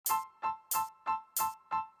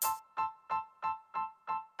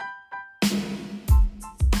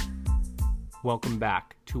Welcome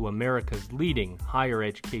back to America's leading higher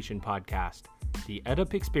education podcast, The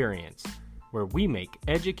EdUp Experience, where we make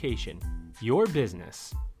education your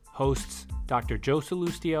business. Hosts Dr. Joe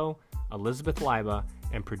Salustio, Elizabeth Leiba,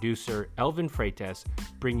 and producer Elvin Freitas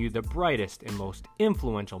bring you the brightest and most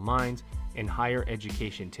influential minds in higher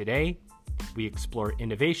education today. We explore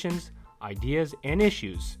innovations, ideas, and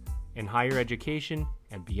issues in higher education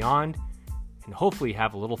and beyond, and hopefully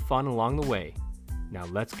have a little fun along the way. Now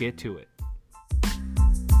let's get to it.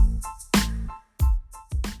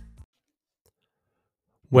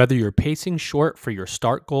 Whether you're pacing short for your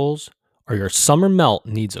start goals or your summer melt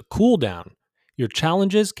needs a cool down, your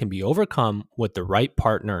challenges can be overcome with the right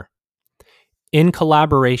partner. In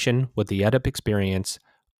collaboration with the EdUp Experience,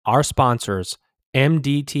 our sponsors,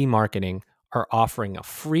 MDT Marketing, are offering a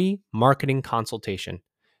free marketing consultation.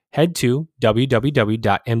 Head to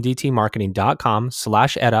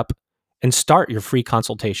www.mdtmarketing.com/edup and start your free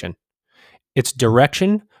consultation. It's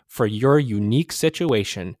direction for your unique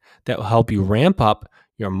situation that will help you ramp up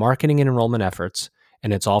your marketing and enrollment efforts,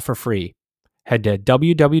 and it's all for free. Head to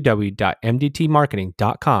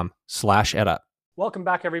www.mdtmarketing.com/edup. Welcome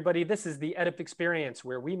back, everybody. This is the EdUp Experience,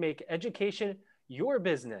 where we make education your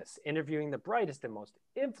business, interviewing the brightest and most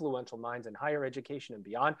influential minds in higher education and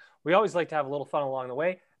beyond. We always like to have a little fun along the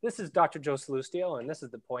way. This is Dr. Joe Salustio, and this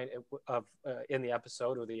is the point of in the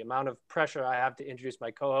episode where the amount of pressure I have to introduce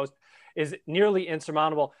my co-host is nearly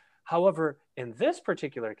insurmountable. However, in this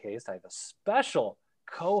particular case, I have a special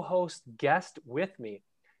co-host guest with me.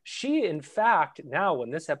 She, in fact, now when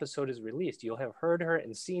this episode is released, you'll have heard her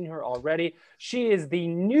and seen her already. She is the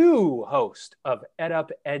new host of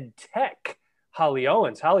EdUp EdTech, Holly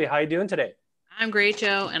Owens. Holly, how are you doing today? I'm great,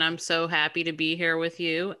 Joe, and I'm so happy to be here with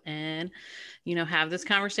you and, have this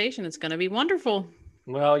conversation. It's going to be wonderful.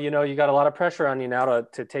 Well, you got a lot of pressure on you now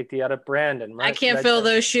to take the EdUp brand. And I can't fill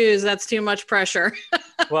those shoes. That's too much pressure.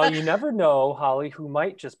 Well, you never know, Holly, who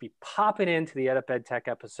might just be popping into the EdUp EdTech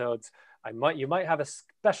episodes. You might have a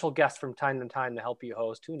special guest from time to time to help you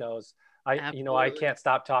host. Who knows? I can't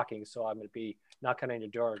stop talking, so I'm going to be knocking on your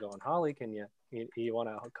door going, Holly, can you want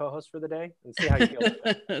to co-host for the day and see how you feel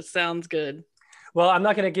about that? Sounds good. Well, I'm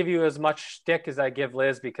not going to give you as much shtick as I give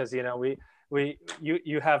Liz, because you've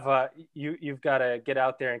got to get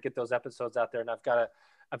out there and get those episodes out there, and I've got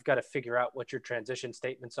to figure out what your transition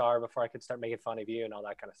statements are before I can start making fun of you and all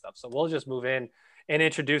that kind of stuff. So we'll just move in and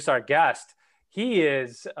introduce our guest. He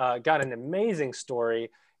is got an amazing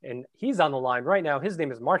story, and he's on the line right now. His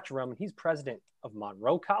name is Marc Jerome, and he's president of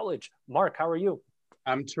Monroe College. Marc, how are you?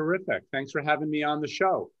 I'm terrific. Thanks for having me on the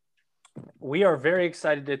show. We are very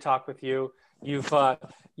excited to talk with you. You've,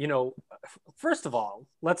 first of all,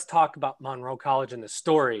 let's talk about Monroe College and the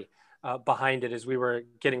story behind it. As we were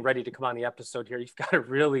getting ready to come on the episode here, you've got a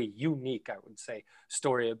really unique, I would say,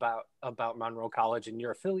 story about Monroe College and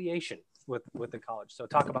your affiliation with the college. So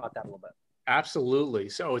talk about that a little bit. Absolutely.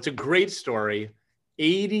 So it's a great story.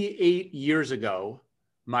 88 years ago,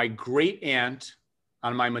 my great aunt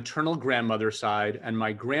on my maternal grandmother's side and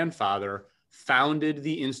my grandfather founded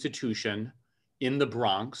the institution in the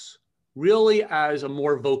Bronx, really as a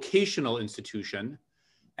more vocational institution.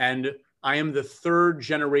 And I am the third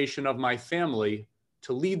generation of my family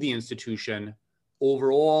to lead the institution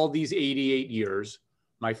over all these 88 years.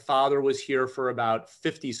 My father was here for about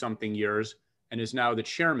 50 something years and is now the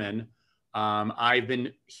chairman. I've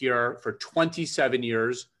been here for 27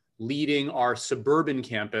 years leading our suburban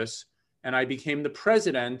campus, and I became the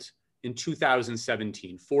president in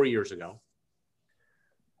 2017, 4 years ago.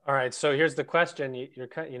 All right. So here's the question.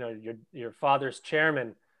 Your father's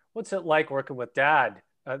chairman. What's it like working with dad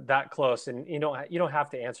that close? And you don't have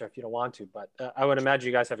to answer if you don't want to, but I would imagine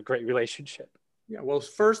you guys have a great relationship. Yeah. Well,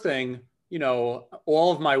 first thing,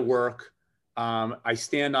 all of my work, I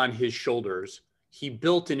stand on his shoulders. He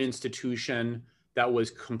built an institution that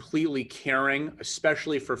was completely caring,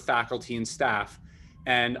 especially for faculty and staff.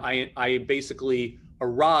 And I basically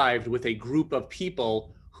arrived with a group of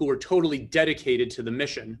people who were totally dedicated to the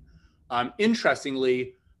mission.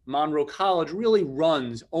 Interestingly, Monroe College really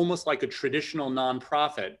runs almost like a traditional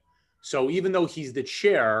nonprofit. So even though he's the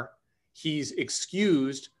chair, he's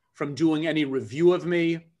excused from doing any review of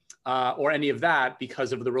me or any of that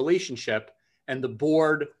because of the relationship. And the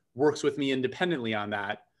board works with me independently on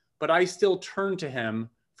that. But I still turn to him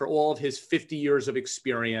for all of his 50 years of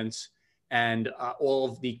experience and all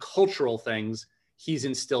of the cultural things he's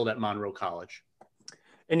instilled at Monroe College.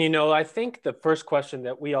 And, I think the first question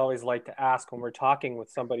that we always like to ask when we're talking with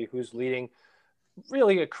somebody who's leading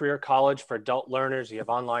really a career college for adult learners, you have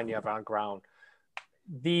online, you have on ground.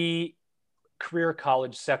 The career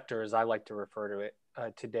college sector, as I like to refer to it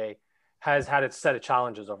today, has had its set of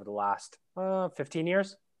challenges over the last 15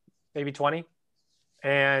 years, maybe 20.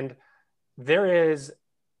 And there is,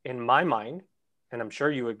 in my mind, and I'm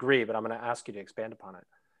sure you agree, but I'm going to ask you to expand upon it,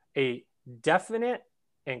 a definite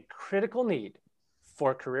and critical need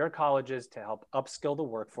for career colleges to help upskill the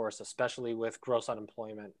workforce, especially with gross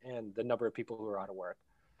unemployment and the number of people who are out of work.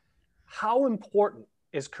 How important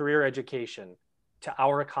is career education to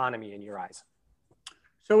our economy in your eyes?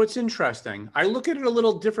 So it's interesting. I look at it a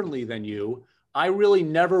little differently than you. I really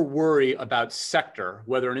never worry about sector,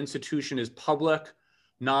 whether an institution is public,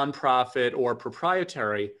 nonprofit, or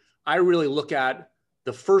proprietary. I really look at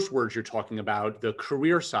the first words you're talking about, the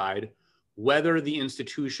career side, whether the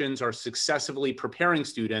institutions are successfully preparing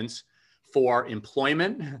students for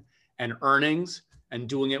employment and earnings and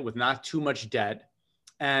doing it with not too much debt.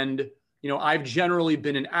 And, I've generally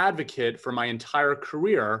been an advocate for my entire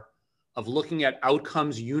career of looking at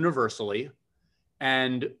outcomes universally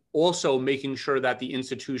and also making sure that the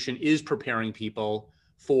institution is preparing people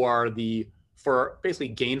for basically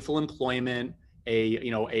gainful employment,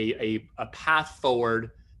 a path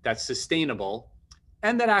forward that's sustainable,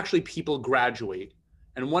 and that actually people graduate.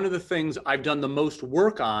 And one of the things I've done the most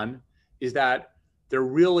work on is that there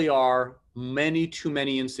really are too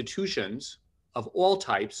many institutions of all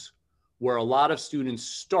types where a lot of students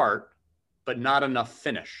start, but not enough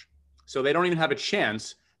finish. So they don't even have a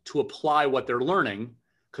chance to apply what they're learning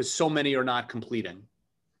because so many are not completing.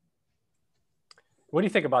 What do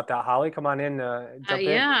you think about that, Holly? Come on in. Jump in.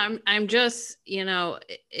 Yeah, I'm just,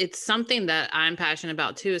 it's something that I'm passionate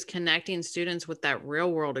about too, is connecting students with that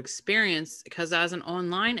real world experience, because as an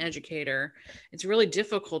online educator, it's really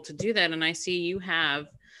difficult to do that. And I see you have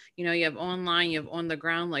online, you have on the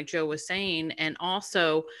ground, like Joe was saying, and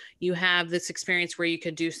also you have this experience where you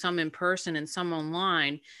could do some in person and some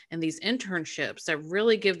online, and these internships that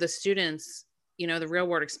really give the students, the real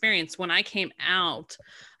world experience. When I came out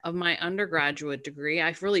of my undergraduate degree,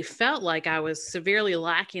 I really felt like I was severely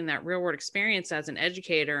lacking that real world experience as an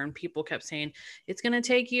educator. And people kept saying, it's going to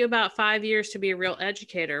take you about 5 years to be a real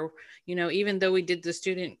educator. Even though we did the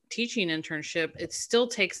student teaching internship, it still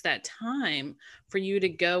takes that time for you to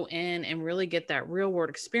go in and really get that real world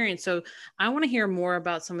experience. So I want to hear more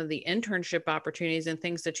about some of the internship opportunities and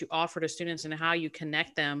things that you offer to students and how you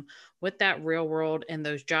connect them with that real world and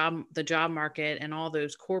the job market and all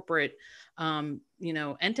those corporate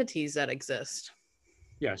entities that exist.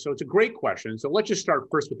 Yeah, so it's a great question. So let's just start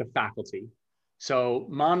first with the faculty. So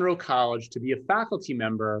Monroe College, to be a faculty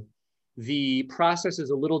member, the process is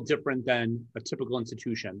a little different than a typical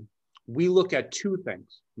institution. We look at two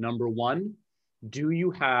things. Number one, do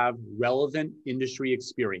you have relevant industry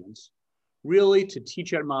experience? Really, to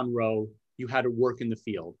teach at Monroe, you had to work in the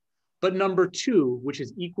field. But number two, which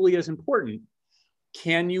is equally as important,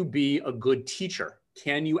 can you be a good teacher?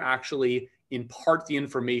 Can you actually impart the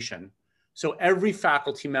information? So every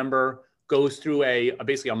faculty member goes through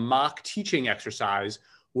basically a mock teaching exercise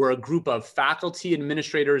where a group of faculty,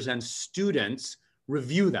 administrators, and students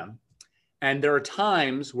review them. And there are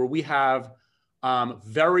times where we have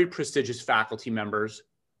very prestigious faculty members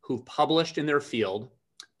who've published in their field,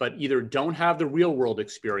 but either don't have the real world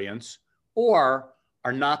experience or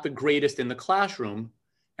are not the greatest in the classroom,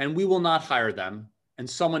 and we will not hire them, and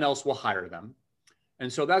someone else will hire them.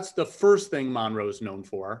 And so that's the first thing Monroe is known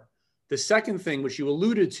for. The second thing, which you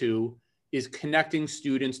alluded to, is connecting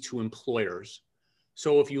students to employers.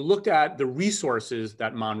 So if you looked at the resources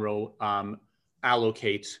that Monroe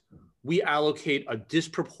allocates, we allocate a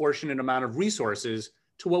disproportionate amount of resources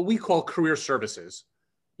to what we call career services.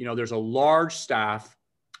 There's a large staff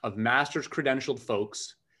of master's credentialed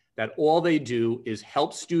folks that all they do is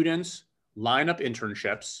help students line up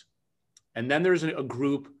internships. And then there's a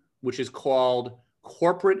group which is called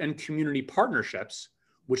corporate and community partnerships,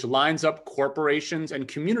 which lines up corporations and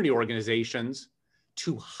community organizations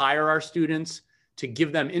to hire our students, to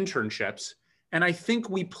give them internships. And I think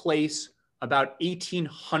we place about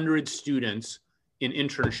 1,800 students in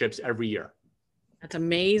internships every year. That's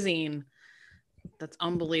amazing. That's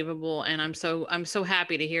unbelievable. And I'm so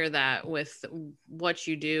happy to hear that with what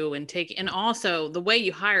you do and also the way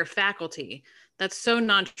you hire faculty. That's so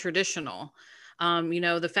non-traditional.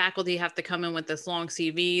 The faculty have to come in with this long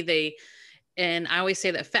CV. And I always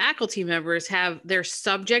say that faculty members they're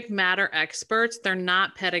subject matter experts. They're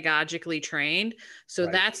not pedagogically trained. So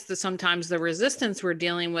right. That's sometimes the resistance we're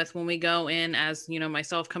dealing with when we go in as,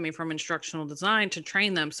 myself coming from instructional design to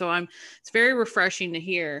train them. So it's very refreshing to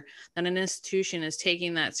hear that an institution is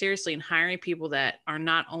taking that seriously and hiring people that are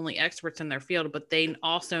not only experts in their field, but they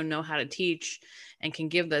also know how to teach and can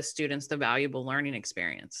give the students the valuable learning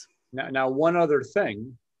experience. Now, one other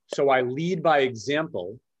thing. So I lead by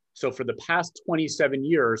example. So for the past 27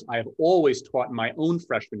 years, I have always taught my own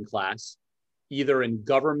freshman class, either in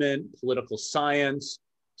government, political science,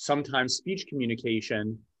 sometimes speech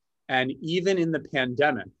communication. And even in the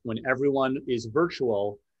pandemic, when everyone is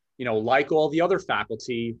virtual, like all the other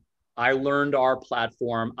faculty, I learned our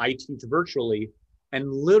platform. I teach virtually. And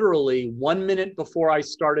literally 1 minute before I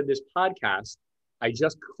started this podcast, I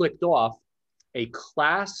just clicked off a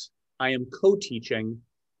class I am co-teaching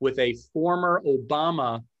with a former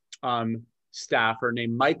Obama staffer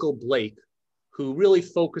named Michael Blake, who really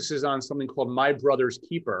focuses on something called My Brother's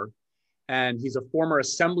Keeper. And he's a former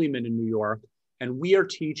assemblyman in New York. And we are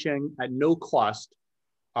teaching at no cost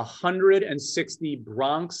 160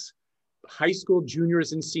 Bronx high school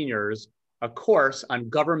juniors and seniors a course on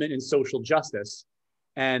government and social justice.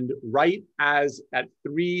 And right as at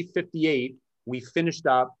 3:58, we finished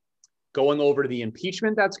up going over the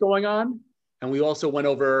impeachment that's going on. And we also went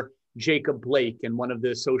over Jacob Blake in one of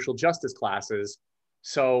the social justice classes.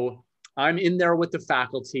 So I'm in there with the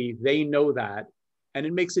faculty. They know that. And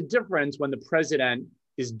it makes a difference when the president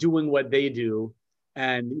is doing what they do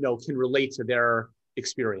and can relate to their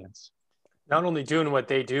experience. Not only doing what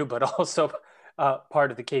they do, but also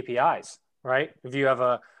part of the KPIs, right? If you have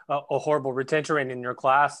a horrible retention rate in your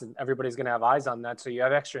class, and everybody's going to have eyes on that. So you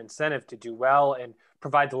have extra incentive to do well and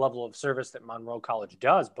provide the level of service that Monroe College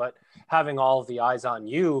does. But having all of the eyes on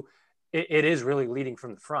you, it is really leading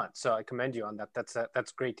from the front. So I commend you on that.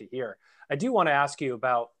 That's great to hear. I do want to ask you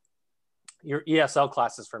about your ESL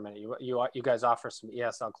classes for a minute. You guys offer some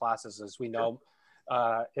ESL classes, as we know.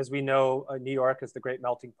 New York is the great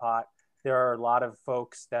melting pot. There are a lot of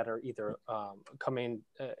folks that are either coming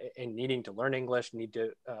and needing to learn English, need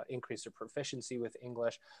to increase their proficiency with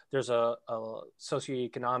English. There's a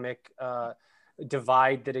socioeconomic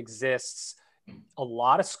divide that exists. A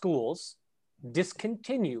lot of schools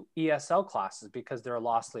discontinue ESL classes because they're a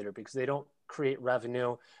loss leader, because they don't create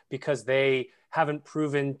revenue, because they haven't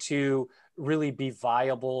proven to really be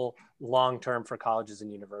viable long-term for colleges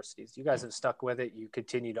and universities. You guys have stuck with it. You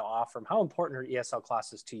continue to offer them. How important are ESL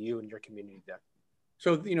classes to you and your community there?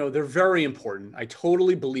 So, they're very important. I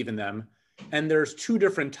totally believe in them. And there's two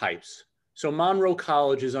different types. So Monroe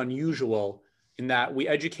College is unusual in that we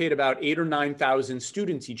educate about 8,000 or 9,000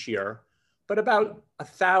 students each year, but about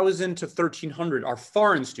 1,000 to 1,300 are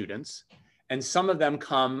foreign students. And some of them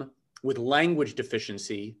come with language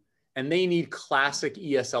deficiency, and they need classic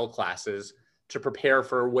ESL classes to prepare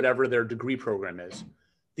for whatever their degree program is.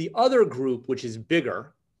 The other group, which is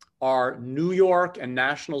bigger, are New York and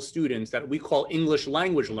national students that we call English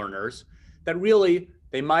language learners, that really,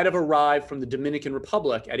 they might have arrived from the Dominican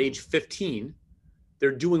Republic at age 15.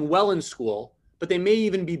 They're doing well in school, but they may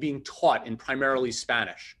even be being taught in primarily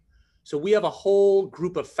Spanish. So we have a whole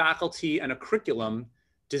group of faculty and a curriculum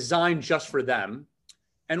designed just for them.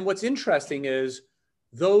 And what's interesting is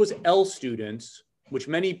those L students, which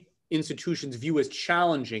many institutions view as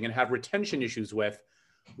challenging and have retention issues with,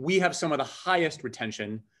 we have some of the highest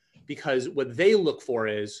retention, because what they look for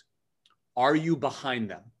is, are you behind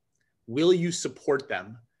them? Will you support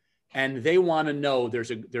them? And they want to know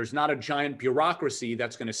there's not a giant bureaucracy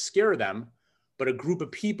that's going to scare them, but a group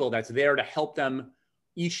of people that's there to help them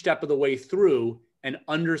each step of the way through and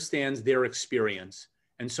understands their experience.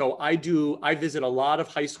 And so I visit a lot of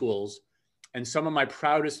high schools, and some of my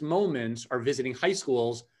proudest moments are visiting high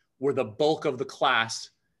schools where the bulk of the class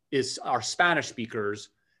are Spanish speakers,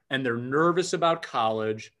 and they're nervous about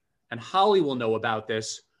college. And Holly will know about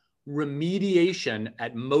this. Remediation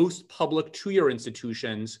at most public two-year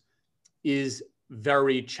institutions is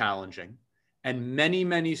very challenging. And many,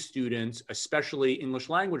 many students, especially English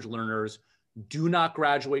language learners, do not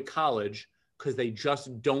graduate college because they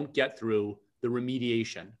just don't get through the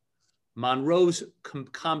remediation. Monroe's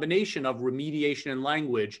combination of remediation and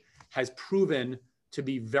language has proven to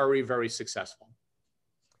be very, very successful.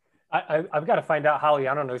 I've got to find out, Holly,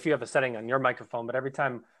 I don't know if you have a setting on your microphone, but every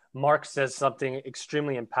time Marc says something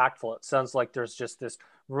extremely impactful, it sounds like there's just this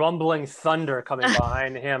rumbling thunder coming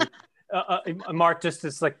behind him. Marc, just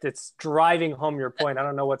it's driving home your point. I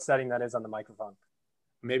don't know what setting that is on the microphone.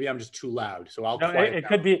 Maybe I'm just too loud, so I'll. No, it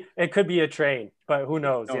could be a train, but who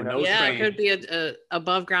knows? No yeah, train. It could be a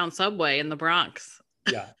above ground subway in the Bronx.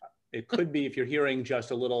 Yeah, it could be, if you're hearing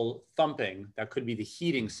just a little thumping, that could be the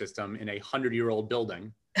heating system in a 100-year-old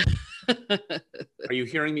building. Are you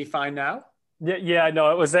hearing me fine now? Yeah,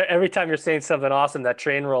 no, it was every time you're saying something awesome, that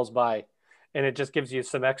train rolls by, and it just gives you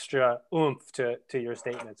some extra oomph to your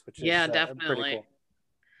statements, which is definitely pretty cool.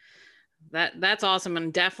 That's awesome.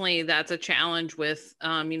 And definitely that's a challenge with,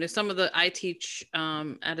 some of I teach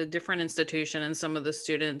at a different institution, and some of the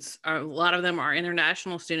students a lot of them are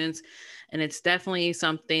international students, and it's definitely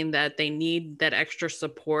something that they need that extra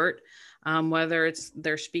support. Whether it's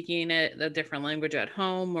they're speaking a different language at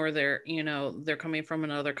home, or they're coming from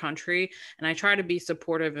another country. And I try to be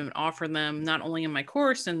supportive and offer them, not only in my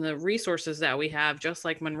course and the resources that we have, just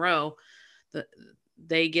like Monroe,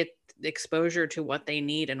 they get exposure to what they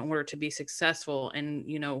need in order to be successful. And,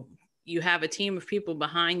 you have a team of people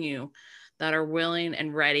behind you that are willing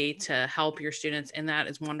and ready to help your students. And that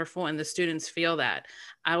is wonderful. And the students feel that.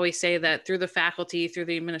 I always say that through the faculty, through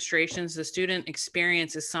the administrations, the student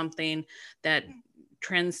experience is something that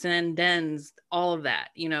transcends all of that.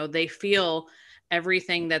 They feel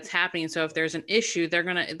everything that's happening. So if there's an issue,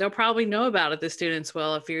 they'll probably know about it. The students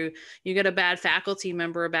will. If you get a bad faculty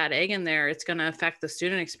member, a bad egg in there, it's going to affect the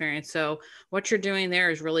student experience. So what you're doing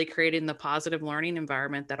there is really creating the positive learning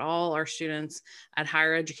environment that all our students at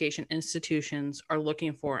higher education institutions are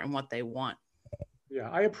looking for and what they want. Yeah,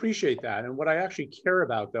 I appreciate that. And what I actually care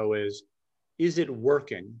about, though, is it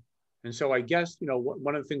working? And so I guess,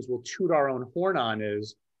 one of the things we'll toot our own horn on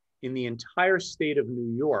is, in the entire state of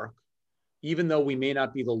New York, even though we may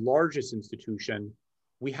not be the largest institution,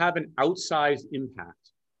 we have an outsized impact.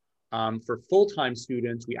 For full-time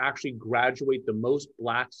students, we actually graduate the most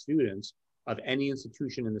Black students of any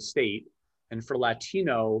institution in the state. And for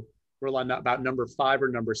Latino, we're about number 5 or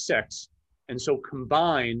number 6. And so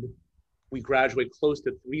combined, we graduate close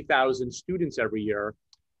to 3,000 students every year.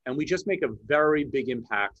 And we just make a very big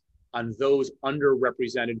impact on those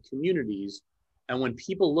underrepresented communities. And when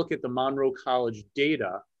people look at the Monroe College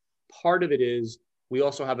data, part of it is we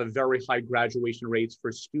also have a very high graduation rates for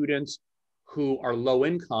students who are low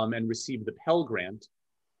income and receive the Pell Grant.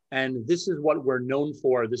 And this is what we're known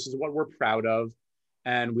for. This is what we're proud of.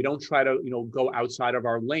 And we don't try to, go outside of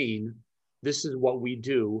our lane. This is what we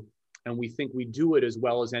do. And we think we do it as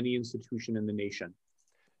well as any institution in the nation.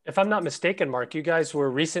 If I'm not mistaken, Mark, you guys were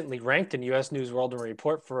recently ranked in U.S. News World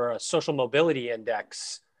Report for a social mobility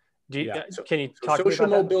index. Can you talk to me about social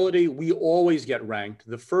mobility, that? we always get ranked.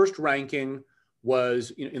 The first ranking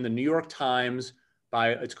was in the New York Times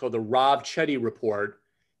it's called the Rob Chetty Report.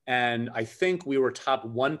 And I think we were top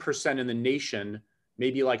 1% in the nation,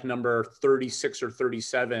 maybe like number 36 or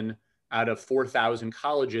 37 out of 4,000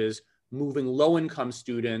 colleges, moving low-income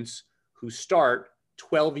students who start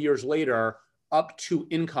 12 years later up to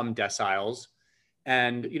income deciles.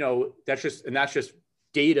 And, that's just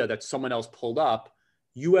data that someone else pulled up.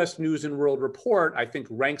 U.S. News and World Report, I think,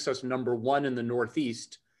 ranks us number 1 in the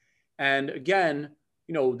Northeast. And again,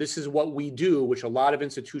 this is what we do, which a lot of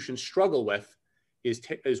institutions struggle with,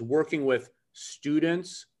 is working with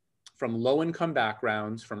students from low-income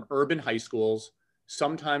backgrounds, from urban high schools,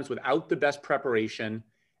 sometimes without the best preparation,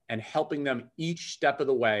 and helping them each step of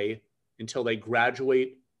the way until they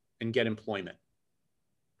graduate and get employment.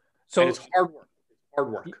 So it's hard work. It's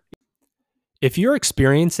hard work. If you're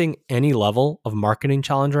experiencing any level of marketing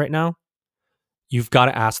challenge right now, you've got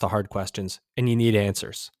to ask the hard questions and you need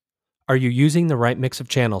answers. Are you using the right mix of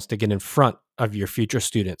channels to get in front of your future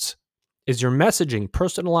students? Is your messaging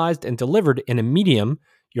personalized and delivered in a medium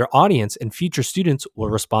your audience and future students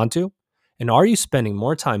will respond to? And are you spending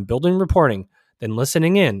more time building reporting than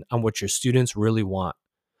listening in on what your students really want?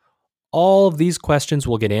 All of these questions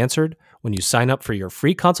will get answered when you sign up for your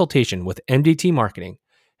free consultation with MDT Marketing.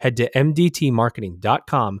 Head to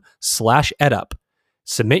mdtmarketing.com/edup.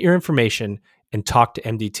 Submit your information and talk to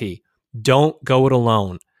MDT. Don't go it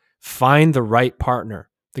alone. Find the right partner.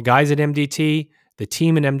 The guys at MDT, the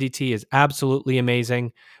team at MDT is absolutely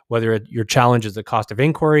amazing. Whether your challenge is the cost of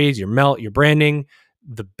inquiries, your branding,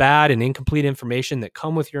 the bad and incomplete information that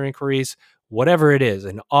come with your inquiries, whatever it is,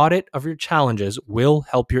 an audit of your challenges will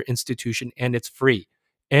help your institution, and it's free.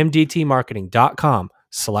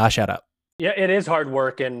 mdtmarketing.com/edup. Yeah, it is hard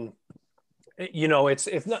work. And, it's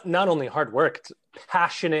not only hard work, it's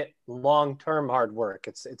passionate, long-term hard work.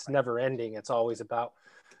 It's never ending. It's always about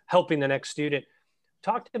helping the next student.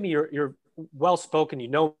 Talk to me. You're well-spoken.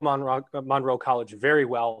 Monroe College very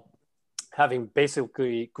well, having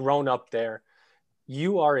basically grown up there.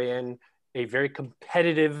 You are in a very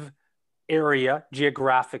competitive area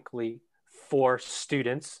geographically for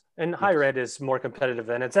students, and higher ed is more competitive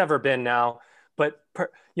than it's ever been now. But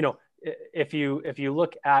if you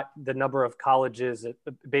look at the number of colleges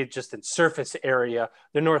just in surface area,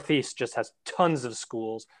 the Northeast just has tons of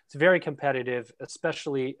schools. It's very competitive,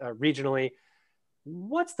 especially regionally.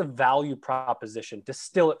 What's the value proposition?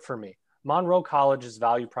 Distill it for me. Monroe College's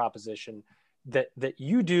value proposition that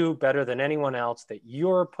you do better than anyone else, that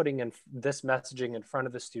you're putting in this messaging in front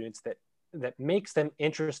of the students that that makes them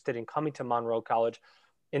interested in coming to Monroe College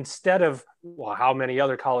instead of, well, how many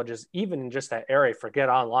other colleges, even in just that area, forget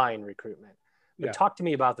online recruitment? But Yeah. talk to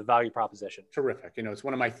me about the value proposition. Terrific. It's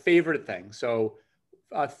one of my favorite things. So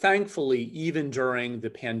thankfully, even during the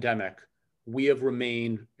pandemic, we have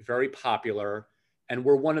remained very popular, and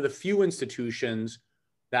we're one of the few institutions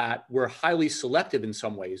that we're highly selective in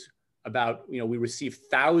some ways about, we receive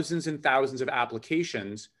thousands and thousands of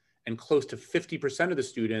applications, and close to 50% of the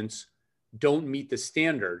students don't meet the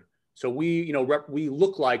standard. So we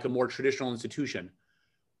look like a more traditional institution.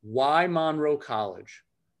 Why Monroe College?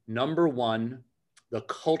 Number one, the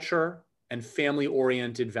culture and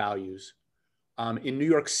family-oriented values. In New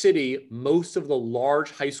York City, most of the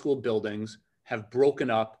large high school buildings have broken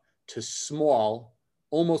up to small,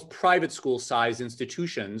 almost private school sized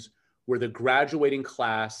institutions where the graduating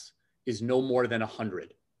class is no more than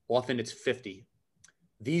 100. Often it's 50.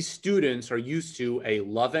 These students are used to a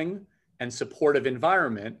loving and supportive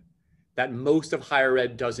environment that most of higher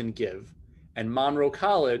ed doesn't give. And Monroe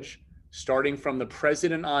College, starting from the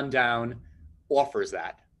president on down, offers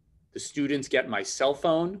that. The students get my cell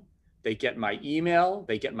phone, they get my email,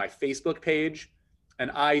 they get my Facebook page, and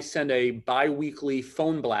I send a bi-weekly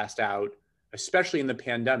phone blast out, especially in the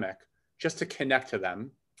pandemic, just to connect to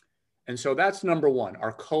them. And so that's number one,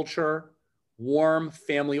 our culture, warm,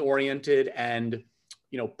 family-oriented, and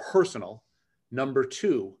personal. Number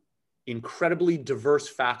two, incredibly diverse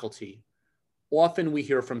faculty. Often we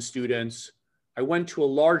hear from students, I went to a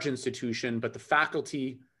large institution, but the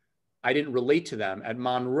faculty, I didn't relate to them. At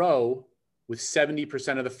Monroe, with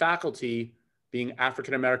 70% of the faculty being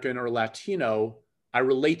African-American or Latino, I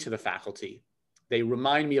relate to the faculty. They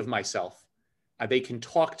remind me of myself. They can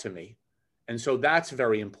talk to me. And so that's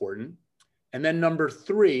very important. And then number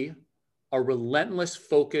three, a relentless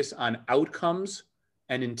focus on outcomes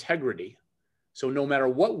and integrity. So no matter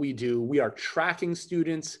what we do, we are tracking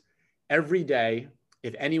students every day.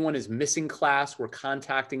 If anyone is missing class, we're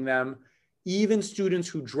contacting them. Even students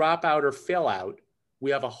who drop out or fail out, we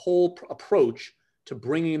have a whole approach to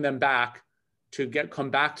bringing them back to come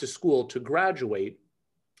back to school to graduate.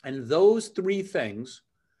 And those three things,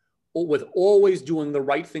 with always doing the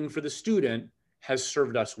right thing for the student, has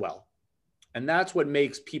served us well. And that's what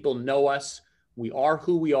makes people know us. We are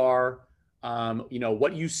who we are.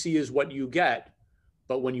 What you see is what you get.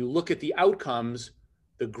 But when you look at the outcomes,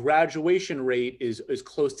 the graduation rate is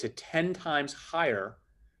close to 10 times higher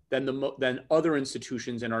than other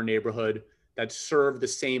institutions in our neighborhood that serve the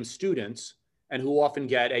same students and who often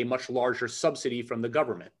get a much larger subsidy from the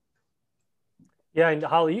government. Yeah, and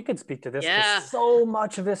Holly, you can speak to this because Yeah. so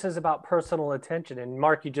much of this is about personal attention. And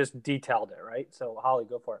Marc, you just detailed it, right? So Holly,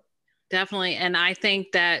 go for it. Definitely. And I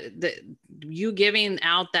think that you giving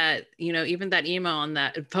out that, even that email and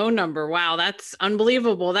that phone number, wow, that's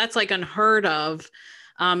unbelievable. That's like unheard of,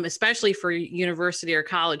 especially for university or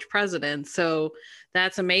college presidents. So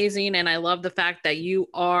that's amazing. And I love the fact that you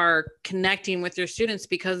are connecting with your students,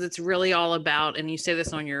 because it's really all about, and you say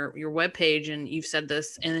this on your webpage, and you've said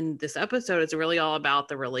this in this episode, it's really all about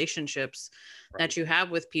the relationships that you have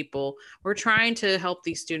with people. We're trying to help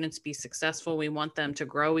these students be successful. We want them to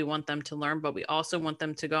grow. We want them to learn, but we also want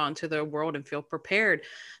them to go out into the world and feel prepared.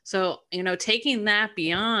 So, taking that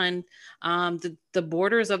beyond the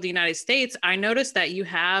borders of the United States, I noticed that you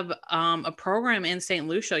have a program in St.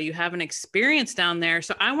 Lucia. You have an experience down there.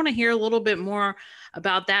 So I want to hear a little bit more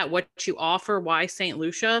about that, what you offer, why St.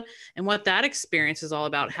 Lucia, and what that experience is all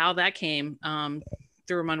about, how that came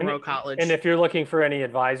through Monroe College. And if you're looking for any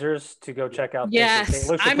advisors to go check out, yes,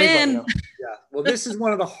 Lucia, I'm in. Yeah, well, this is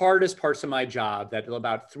one of the hardest parts of my job. That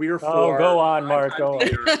about 3 or 4. Oh, go on, Marc. Go on.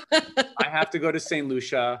 I have to go to St.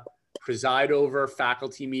 Lucia, preside over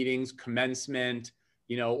faculty meetings, commencement,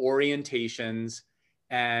 orientations,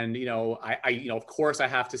 and I of course I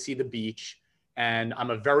have to see the beach. And I'm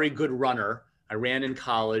a very good runner. I ran in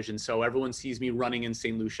college, and so everyone sees me running in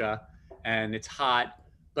St. Lucia, and it's hot.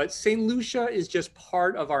 But St. Lucia is just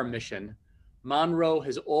part of our mission. Monroe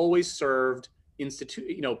has always served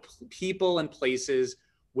people and places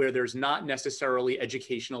where there's not necessarily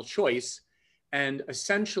educational choice. And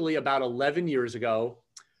essentially about 11 years ago,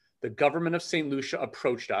 the government of St. Lucia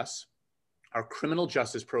approached us, our criminal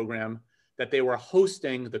justice program, that they were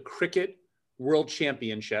hosting the Cricket World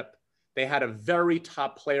Championship. They had a very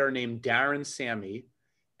top player named Darren Sammy,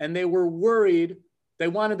 and they were worried. They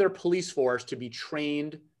wanted their police force to be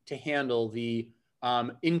trained to handle the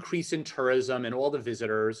increase in tourism and all the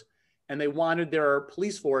visitors, and they wanted their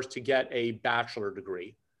police force to get a bachelor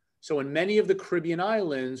degree. So in many of the Caribbean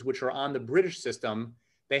islands, which are on the British system,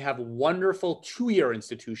 they have wonderful 2-year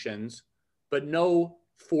institutions, but no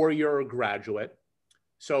 4-year graduate.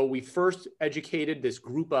 So we first educated this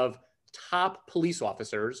group of top police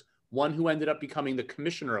officers, one who ended up becoming the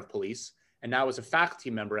commissioner of police and now is a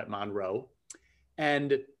faculty member at Monroe.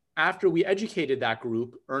 And after we educated that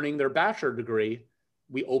group, earning their bachelor degree,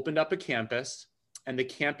 we opened up a campus, and the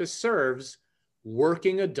campus serves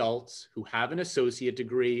working adults who have an associate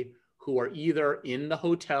degree, who are either in the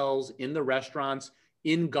hotels, in the restaurants,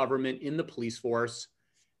 in government, in the police force.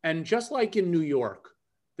 And just like in New York,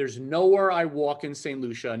 there's nowhere I walk in St.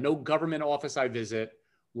 Lucia, no government office I visit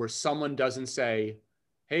where someone doesn't say,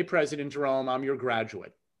 "Hey, President Jerome, I'm your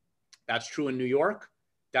graduate." That's true in New York.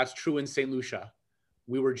 That's true in St. Lucia.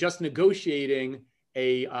 We were just negotiating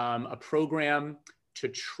a program to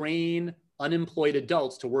train unemployed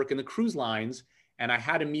adults to work in the cruise lines. And I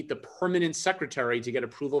had to meet the permanent secretary to get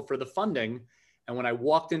approval for the funding. And when I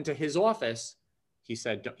walked into his office, he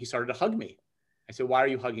started to hug me. I said, "Why are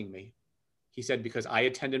you hugging me?" He said, "Because I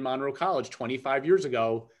attended Monroe College 25 years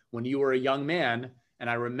ago when you were a young man. And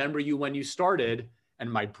I remember you when you started,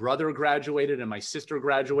 and my brother graduated and my sister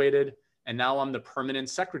graduated. And now I'm the permanent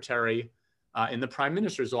secretary in the Prime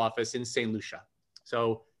Minister's office in St. Lucia."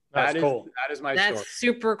 So that's cool. That is my story. That's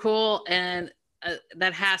super cool. And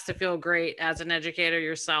that has to feel great as an educator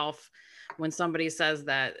yourself when somebody says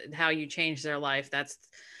that, how you changed their life. That's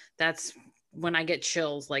when I get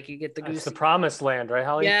chills, like you get the goose. It's the promised land, right,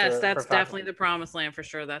 Holly? Yes, that's definitely the promised land for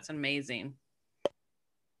sure. That's amazing.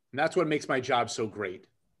 And that's what makes my job so great,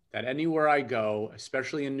 that anywhere I go,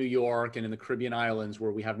 especially in New York and in the Caribbean islands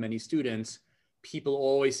where we have many students, people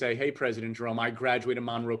always say, "Hey, President Jerome, I graduated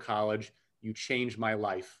Monroe College. You changed my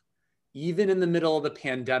life." Even in the middle of the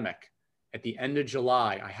pandemic, at the end of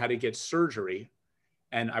July, I had to get surgery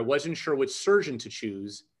and I wasn't sure which surgeon to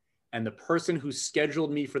choose. And the person who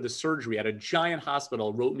scheduled me for the surgery at a giant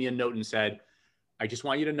hospital wrote me a note and said, "I just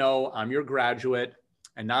want you to know I'm your graduate.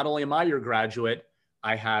 And not only am I your graduate,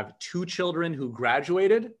 I have 2 children who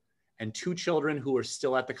graduated and 2 children who are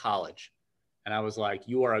still at the college." And I was like,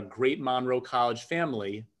 "You are a great Monroe College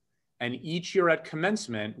family." And each year at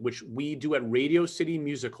commencement, which we do at Radio City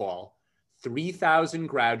Music Hall, 3,000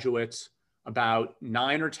 graduates, about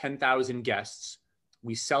 9 or 10,000 guests.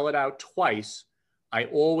 We sell it out twice. I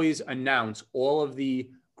always announce all of the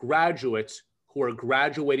graduates who are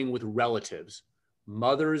graduating with relatives,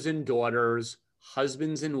 mothers and daughters,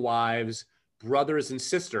 husbands and wives, brothers and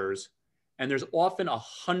sisters. And there's often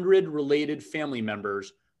 100 related family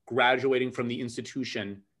members graduating from the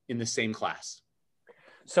institution in the same class.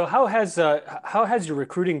 So how has your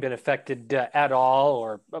recruiting been affected at all,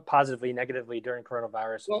 or positively, negatively during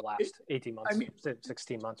coronavirus in the last 18 months,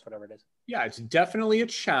 16 months, whatever it is? Yeah, it's definitely a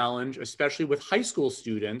challenge, especially with high school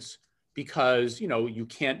students, because, you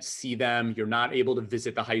can't see them. You're not able to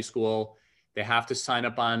visit the high school. They have to sign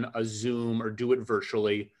up on a Zoom or do it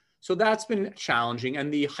virtually. So that's been challenging.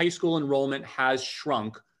 And the high school enrollment has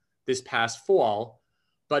shrunk this past fall.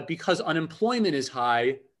 But because unemployment is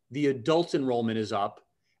high, the adult enrollment is up.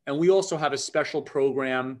 And we also have a special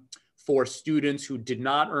program for students who did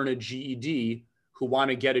not earn a GED, who want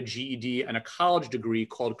to get a GED and a college degree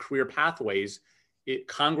called Career Pathways.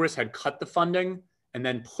 Congress had cut the funding and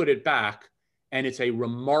then put it back. And it's a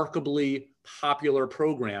remarkably popular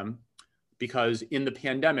program because in the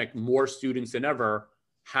pandemic, more students than ever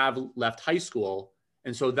have left high school.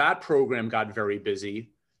 And so that program got very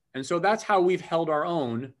busy. And so that's how we've held our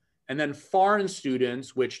own. And then foreign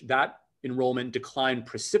students, which that enrollment declined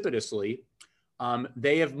precipitously,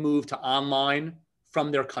 they have moved to online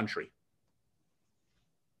from their country.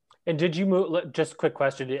 And did you move, just a quick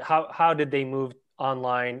question, how did they move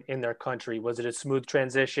online in their country? Was it a smooth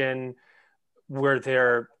transition? Were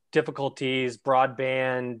there difficulties,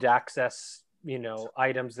 broadband access,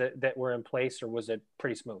 items that were in place, or was it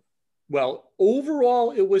pretty smooth? Well,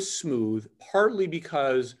 overall, it was smooth, partly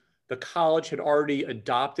because the college had already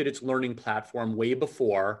adopted its learning platform way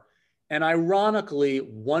before. And ironically,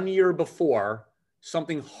 1 year before,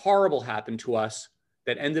 something horrible happened to us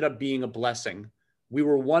that ended up being a blessing. We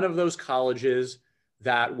were one of those colleges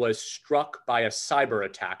that was struck by a cyber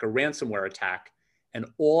attack, a ransomware attack, and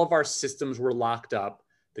all of our systems were locked up.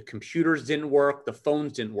 The computers didn't work, the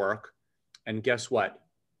phones didn't work. And guess what?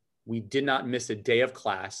 We did not miss a day of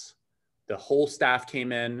class. The whole staff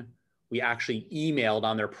came in. We actually emailed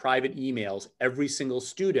on their private emails every single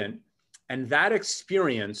student. And that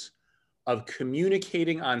experience of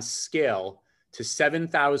communicating on scale to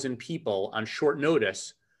 7,000 people on short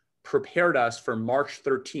notice prepared us for March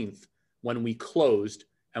 13th when we closed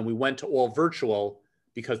and we went to all virtual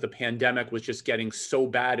because the pandemic was just getting so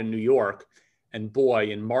bad in New York. And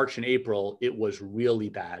boy, in March and April, it was really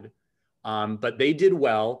bad. But they did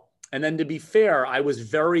well. And then to be fair, I was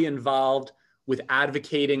very involved with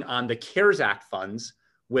advocating on the CARES Act funds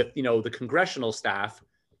with, the congressional staff.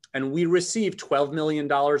 And we received $12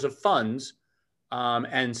 million of funds,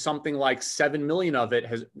 and something like 7 million of it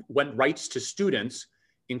went right to students,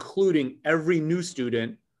 including every new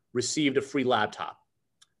student received a free laptop.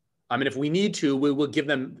 And if we need to, we will give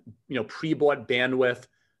them, pre-bought bandwidth.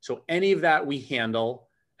 So any of that we handle,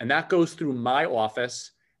 and that goes through my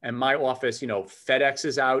office. And my office, FedEx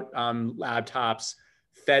is out laptops,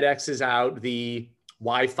 FedEx is out the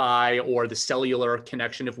Wi-Fi or the cellular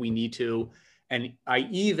connection if we need to. And I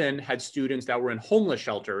even had students that were in homeless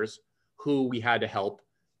shelters who we had to help.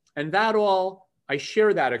 And I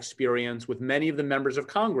share that experience with many of the members of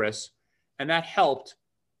Congress. And that helped,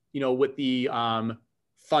 with the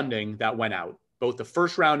funding that went out, both the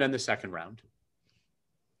first round and the second round.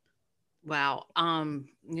 Wow.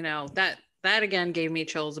 That again gave me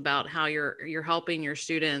chills about how you're helping your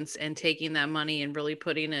students and taking that money and really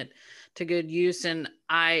putting it to good use. And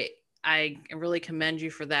I really commend you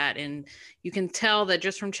for that. And you can tell that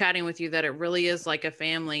just from chatting with you that it really is like a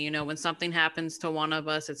family. When something happens to one of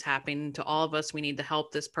us, it's happening to all of us. We need to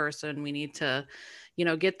help this person. We need to,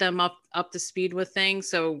 get them up to speed with things.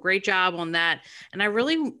 So great job on that. And I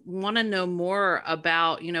really want to know more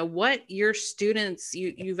about, what your students,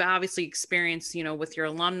 you've obviously experienced, with your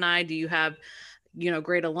alumni. Do you have,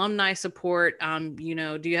 great alumni support? Do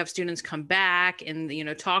you have students come back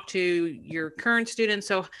and, talk to your current students?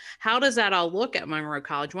 So how does that all look at Monroe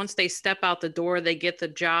College? Once they step out the door, they get the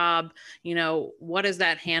job, what does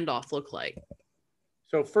that handoff look like?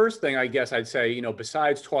 So first thing, I guess I'd say,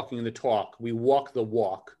 besides talking the talk, we walk the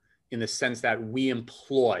walk in the sense that we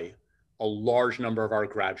employ a large number of our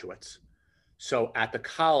graduates. So at the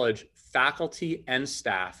college, faculty and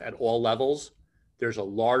staff at all levels, there's a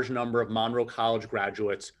large number of Monroe College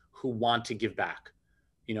graduates who want to give back.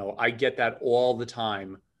 I get that all the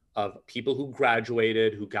time of people who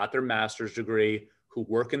graduated, who got their master's degree, who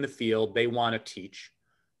work in the field, they want to teach.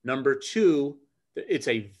 Number two, it's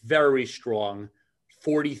a very strong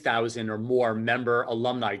 40,000 or more member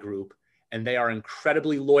alumni group, and they are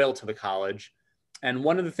incredibly loyal to the college. And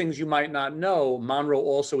one of the things you might not know, Monroe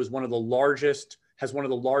also is has one of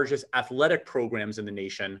the largest athletic programs in the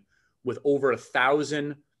nation, with over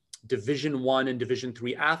 1,000 Division I and Division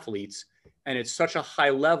III athletes. And it's such a high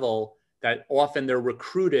level that often they're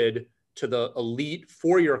recruited to the elite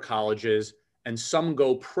four-year colleges, and some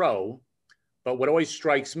go pro. But what always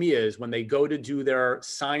strikes me is when they go to do their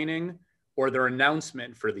signing or their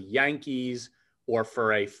announcement for the Yankees or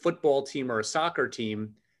for a football team or a soccer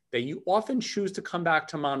team, they often choose to come back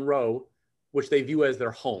to Monroe, which they view as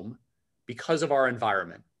their home, because of our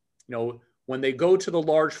environment. When they go to the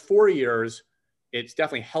large 4 years, it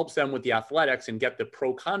definitely helps them with the athletics and get the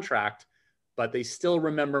pro contract, but they still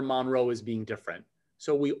remember Monroe as being different.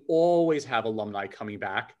 So we always have alumni coming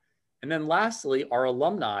back. And then lastly, our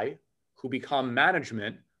alumni who become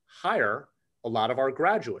management hire a lot of our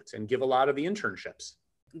graduates and give a lot of the internships.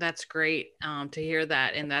 That's great to hear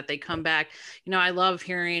that, and that they come back. I love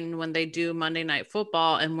hearing when they do Monday Night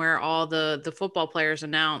Football and where all the football players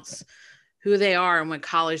announce who they are and what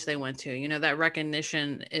college they went to. That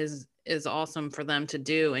recognition is awesome for them to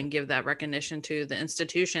do and give that recognition to the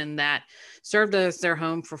institution that served as their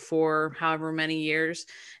home for however many years,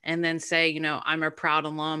 and then say, I'm a proud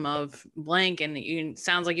alum of blank. And it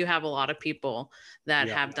sounds like you have a lot of people that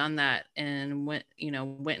have done that and went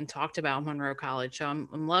and talked about Monroe College. So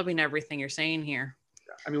I'm loving everything you're saying here.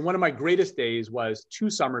 One of my greatest days was 2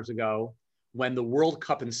 summers ago when the World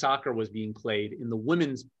Cup in soccer was being played. In the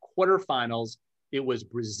women's quarterfinals, it was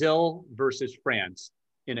Brazil versus France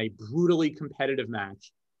in a brutally competitive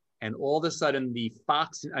match. And all of a sudden, the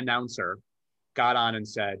Fox announcer got on and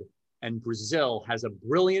said, and Brazil has a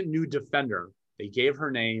brilliant new defender. They gave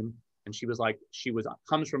her name, and she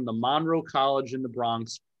comes from the Monroe College in the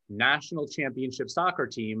Bronx national championship soccer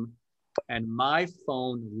team. And my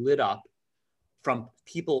phone lit up from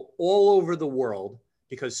people all over the world,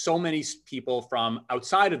 because so many people from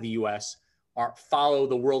outside of the US follow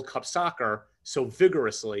the World Cup soccer so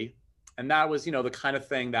vigorously. And that was, the kind of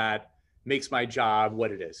thing that makes my job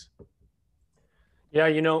what it is. Yeah,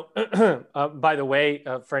 by the way,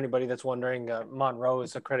 for anybody that's wondering, Monroe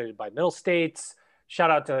is accredited by Middle States.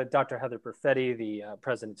 Shout out to Dr. Heather Perfetti, the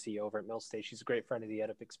president and CEO over at Middle States. She's a great friend of the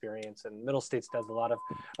EdUp Experience, and Middle States does a lot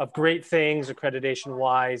of great things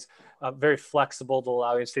accreditation-wise, very flexible to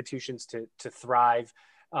allow institutions to thrive.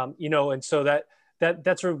 And so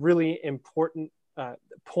that's a really important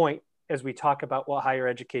point as we talk about what higher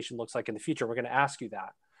education looks like in the future. We're going to ask you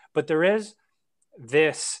that. But there is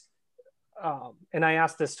this, and I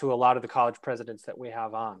asked this to a lot of the college presidents that we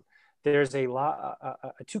have on, there's a lot,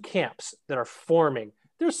 two camps that are forming.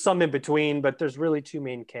 There's some in between, but there's really two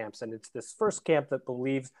main camps. And it's this first camp that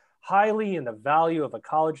believes highly in the value of a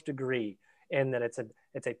college degree, and that it's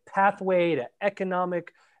a pathway to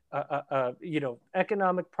economic,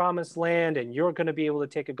 economic promised land, and you're going to be able to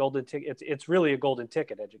take a golden ticket. It's really a golden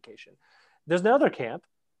ticket education. There's another camp,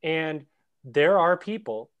 and there are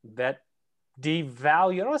people that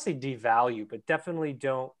devalue, I don't want to say devalue, but definitely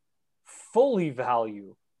don't fully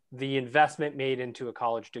value the investment made into a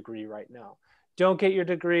college degree right now. Don't get your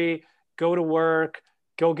degree, go to work,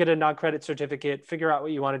 go get a non-credit certificate, figure out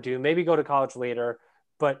what you want to do, maybe go to college later,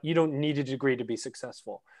 but you don't need a degree to be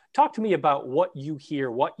successful. Talk to me about what you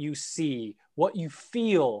hear, what you see, what you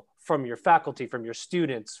feel from your faculty, from your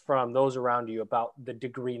students, from those around you about the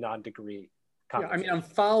degree, non-degree. Yeah, I mean, I'm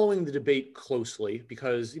following the debate closely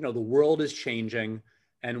because, the world is changing,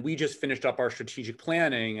 and we just finished up our strategic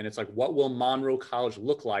planning, and it's like, what will Monroe College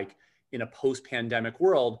look like in a post-pandemic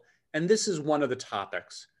world? And this is one of the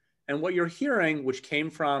topics. And what you're hearing, which came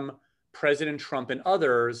from President Trump and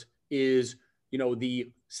others, is, the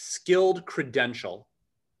skilled credential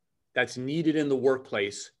that's needed in the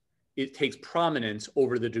workplace, it takes prominence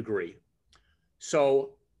over the degree.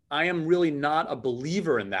 So I am really not a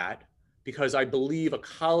believer in that, because I believe a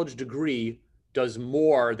college degree does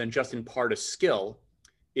more than just impart a skill.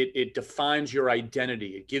 It defines your identity.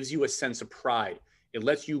 It gives you a sense of pride. It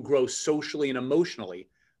lets you grow socially and emotionally.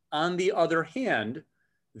 On the other hand,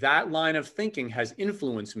 that line of thinking has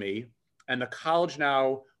influenced me, and the college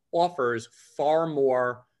now offers far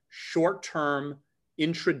more short-term,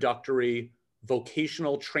 introductory,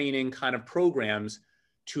 vocational training kind of programs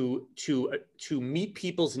to meet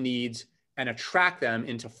people's needs and attract them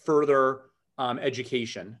into further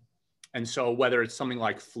education. And so whether it's something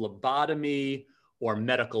like phlebotomy or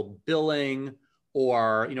medical billing,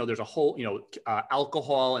 or, there's a whole,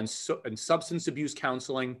 alcohol and substance abuse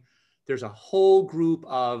counseling, there's a whole group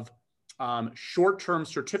of short-term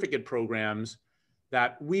certificate programs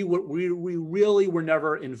that we really were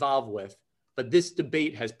never involved with, but this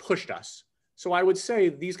debate has pushed us. So I would say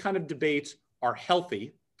these kind of debates are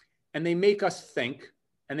healthy, and they make us think,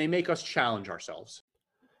 and they make us challenge ourselves.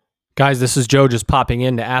 Guys, this is Joe just popping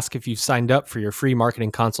in to ask if you've signed up for your free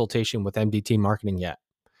marketing consultation with MDT Marketing yet.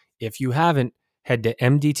 If you haven't, head to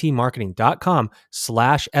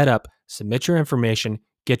mdtmarketing.com/edup, submit your information,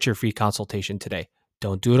 get your free consultation today.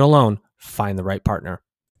 Don't do it alone. Find the right partner.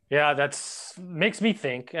 Yeah, that's makes me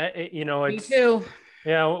think. Me too.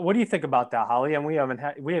 Yeah, what do you think about that, Holly? And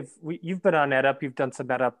you've been on EdUp, you've done some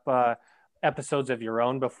EdUp episodes of your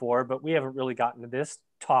own before, but we haven't really gotten to this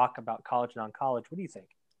talk about college, non-college. What do you think?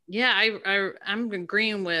 Yeah, I'm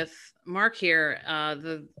agreeing with Mark here.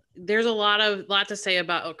 There's a lot to say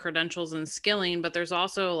about credentials and skilling, but there's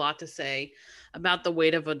also a lot to say about the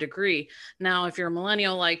weight of a degree. Now, if you're a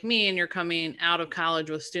millennial like me and you're coming out of college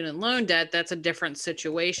with student loan debt, that's a different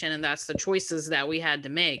situation, and that's the choices that we had to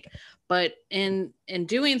make. But in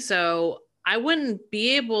doing so, I wouldn't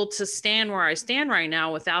be able to stand where I stand right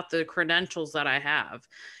now without the credentials that I have.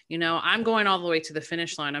 I'm going all the way to the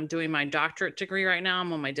finish line. I'm doing my doctorate degree right now.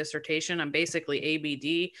 I'm on my dissertation. I'm basically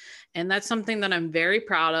ABD. And that's something that I'm very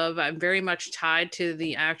proud of. I'm very much tied to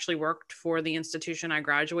I actually worked for the institution I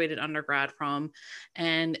graduated undergrad from.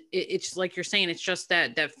 And it's like you're saying, it's just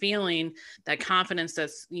that feeling, that confidence,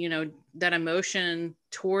 that's, that emotion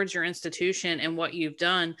towards your institution and what you've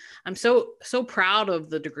done. I'm so proud of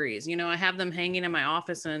the degrees. I have them hanging in my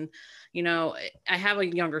office, and I have a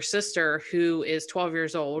younger sister who is 12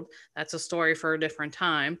 years old. That's a story for a different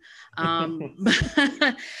time.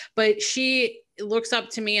 But she looks up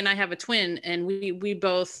to me, and I have a twin, and we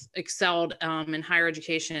both excelled in higher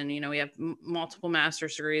education. We have multiple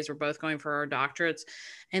master's degrees. We're both going for our doctorates.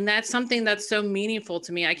 And that's something that's so meaningful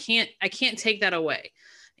to me. I can't take that away.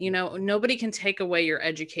 Nobody can take away your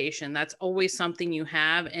education. That's always something you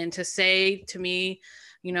have. And to say to me,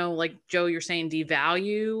 like Joe, you're saying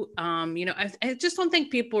devalue, I just don't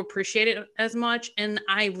think people appreciate it as much. And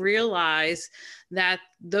I realize that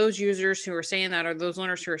those users who are saying that, or those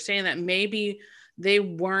learners who are saying that, maybe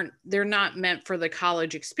they're not meant for the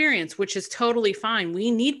college experience, which is totally fine.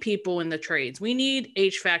 We need people in the trades. We need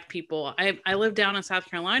HVAC people. I live down in South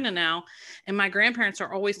Carolina now, and my grandparents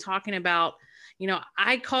are always talking about,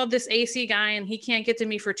 I called this AC guy and he can't get to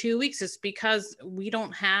me for 2 weeks. It's because we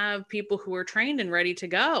don't have people who are trained and ready to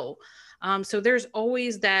go. So there's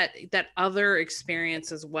always that other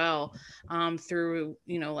experience as well, through,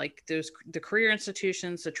 like the career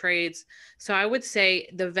institutions, the trades. So I would say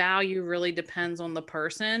the value really depends on the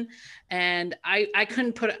person. And I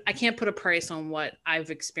can't put a price on what I've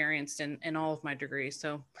experienced in all of my degrees.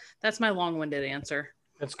 So that's my long-winded answer.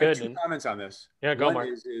 That's good. Two comments on this. Yeah, go, One Mark.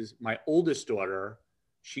 is my oldest daughter.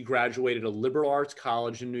 She graduated a liberal arts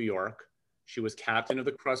college in New York. She was captain of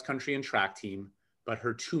the cross country and track team, but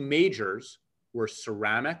her two majors were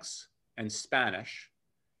ceramics and Spanish.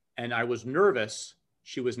 And I was nervous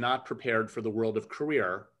she was not prepared for the world of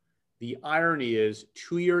career. The irony is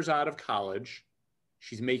 2 years out of college,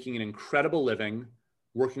 she's making an incredible living,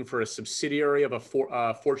 working for a subsidiary of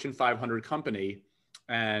a Fortune 500 company.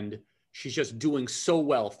 And she's just doing so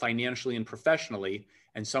well financially and professionally.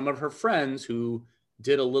 And some of her friends who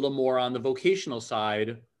did a little more on the vocational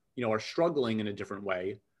side, are struggling in a different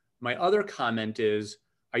way. My other comment is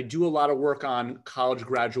I do a lot of work on college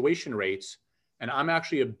graduation rates, and I'm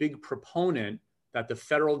actually a big proponent that the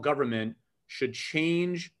federal government should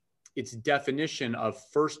change its definition of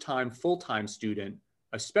first-time, full-time student,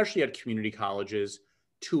 especially at community colleges,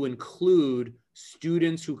 to include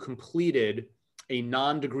students who completed a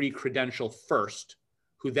non-degree credential first,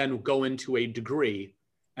 who then go into a degree,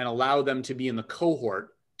 and allow them to be in the cohort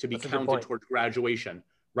to be counted towards graduation.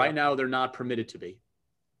 Right now, they're not permitted to be.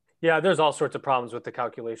 Yeah, there's all sorts of problems with the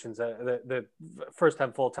calculations, the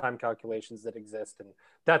first-time, full-time calculations that exist. And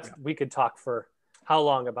we could talk for how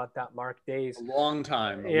long about that, Mark? Days? A long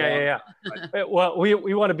time. Yeah. Well,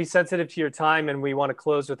 we want to be sensitive to your time, and we want to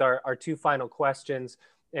close with our two final questions.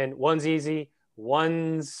 And one's easy,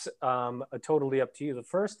 one's totally up to you. The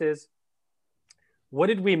first is, what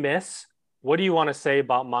did we miss? What do you want to say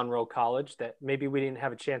about Monroe College that maybe we didn't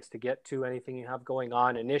have a chance to get to? Anything you have going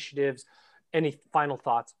on, initiatives, any final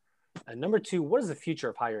thoughts? And number two, what does the future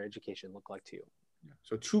of higher education look like to you?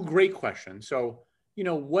 So two great questions. So,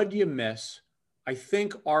 what do you miss? I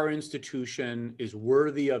think our institution is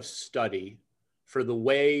worthy of study for the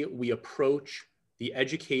way we approach the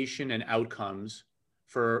education and outcomes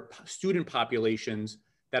for student populations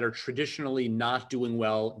that are traditionally not doing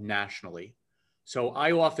well nationally. So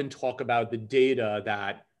I often talk about the data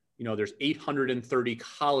that, there's 830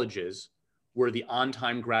 colleges where the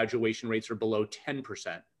on-time graduation rates are below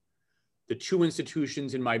 10%. The two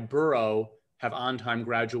institutions in my borough have on-time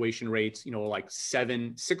graduation rates, like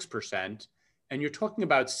 6%. And you're talking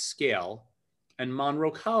about scale. And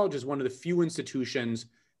Monroe College is one of the few institutions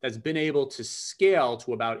that's been able to scale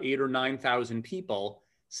to about 8,000 or 9,000 people,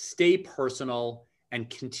 stay personal, and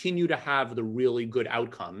continue to have the really good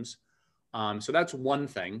outcomes. So that's one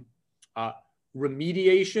thing.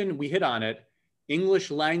 Remediation, we hit on it. English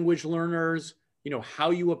language learners,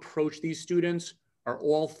 how you approach these students are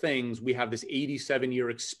all things we have this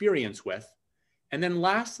 87-year experience with. And then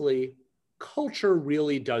lastly, culture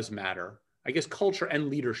really does matter. I guess culture and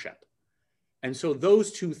leadership. And so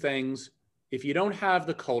those two things, if you don't have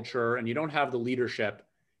the culture and you don't have the leadership,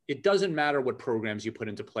 it doesn't matter what programs you put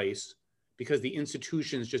into place because the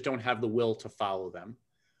institutions just don't have the will to follow them.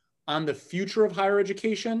 On the future of higher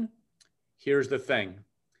education, here's the thing.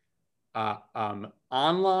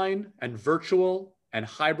 Online and virtual and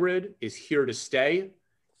hybrid is here to stay.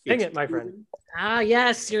 Sing it, my friend.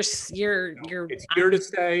 Yes, you're it's here to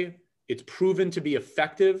stay. It's proven to be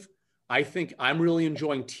effective. I think I'm really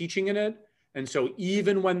enjoying teaching in it. And so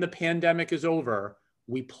even when the pandemic is over,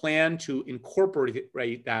 we plan to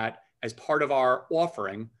incorporate that as part of our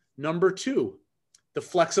offering. Number two, the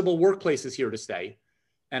flexible workplace is here to stay.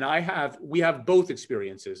 And we have both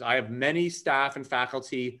experiences. I have many staff and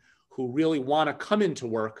faculty who really want to come into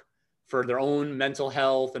work for their own mental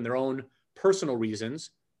health and their own personal reasons.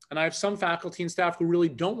 And I have some faculty and staff who really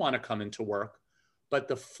don't want to come into work, but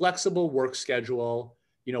the flexible work schedule,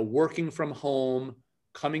 working from home,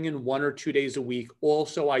 coming in 1 or 2 days a week,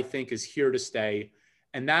 also I think is here to stay.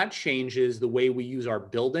 And that changes the way we use our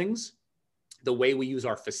buildings, the way we use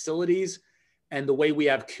our facilities, and the way we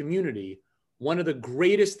have community. One of the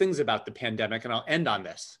greatest things about the pandemic, and I'll end on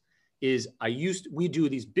this, is we do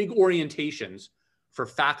these big orientations for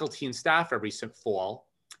faculty and staff every fall.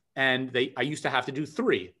 And I used to have to do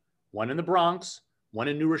 3, one in the Bronx, one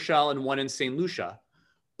in New Rochelle, and one in St. Lucia.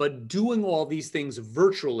 But doing all these things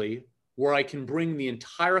virtually, where I can bring the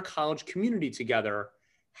entire college community together,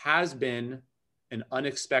 has been an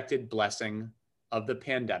unexpected blessing of the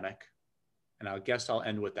pandemic. And I guess I'll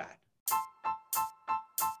end with that.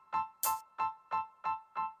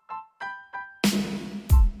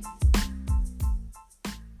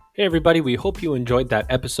 Hey everybody, we hope you enjoyed that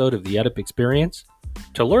episode of the EDIP Experience.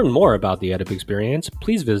 To learn more about the EDIP Experience,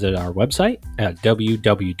 please visit our website at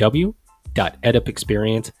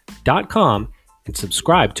www.edipexperience.com and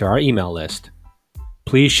subscribe to our email list.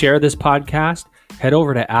 Please share this podcast, head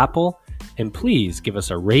over to Apple, and please give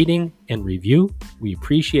us a rating and review. We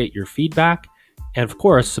appreciate your feedback. And of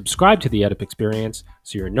course, subscribe to the EDIP Experience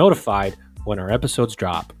so you're notified when our episodes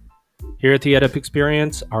drop. Here at the EdUp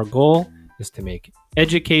Experience, our goal is to make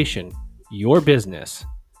education your business.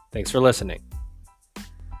 Thanks for listening.